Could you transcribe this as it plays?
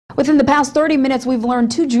Within the past 30 minutes, we've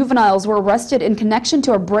learned 2 juveniles were arrested in connection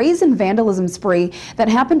to a brazen vandalism spree that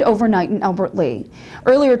happened overnight in Albert Lea.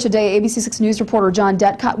 Earlier today, ABC6 News reporter John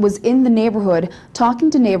Detcott was in the neighborhood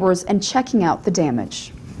talking to neighbors and checking out the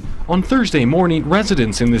damage. On Thursday morning,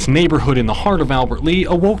 residents in this neighborhood in the heart of Albert Lea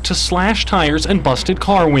awoke to slashed tires and busted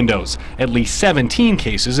car windows, at least 17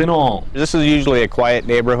 cases in all. This is usually a quiet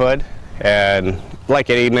neighborhood, and like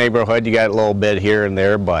any neighborhood, you got a little bit here and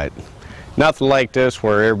there, but nothing like this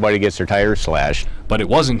where everybody gets their tires slashed. But it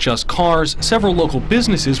wasn't just cars. Several local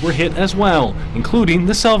businesses were hit as well, including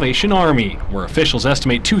the Salvation Army, where officials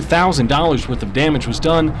estimate $2,000 worth of damage was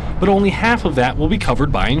done, but only half of that will be covered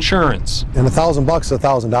by insurance. And $1,000 is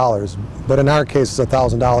 $1,000, but in our case it's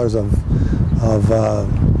 $1,000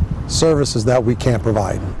 of services that we can't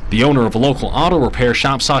provide. The owner of a local auto repair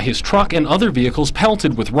shop saw his truck and other vehicles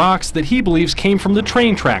pelted with rocks that he believes came from the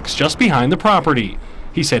train tracks just behind the property.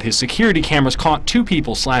 He said his security cameras caught 2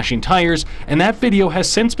 people slashing tires, and that video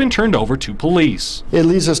has since been turned over to police. It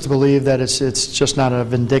leads us to believe that it's just not a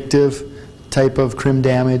vindictive type of crim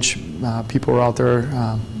damage. People are out there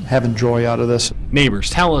having joy out of this. Neighbors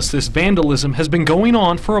tell us this vandalism has been going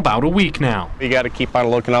on for about a week now. You got to keep on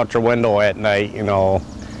looking out your window at night, you know.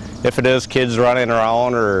 If it is kids running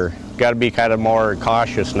around, or got to be kind of more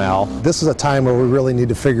cautious now. This is a time where we really need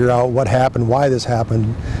to figure out what happened, why this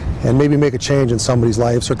happened, and maybe make a change in somebody's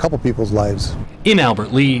lives or a couple people's lives. In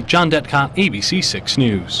Albert Lea, John Detcott, ABC6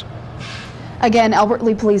 News. Again, Albert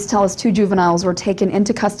Lea police tell us 2 juveniles were taken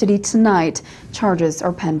into custody tonight. Charges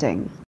are pending.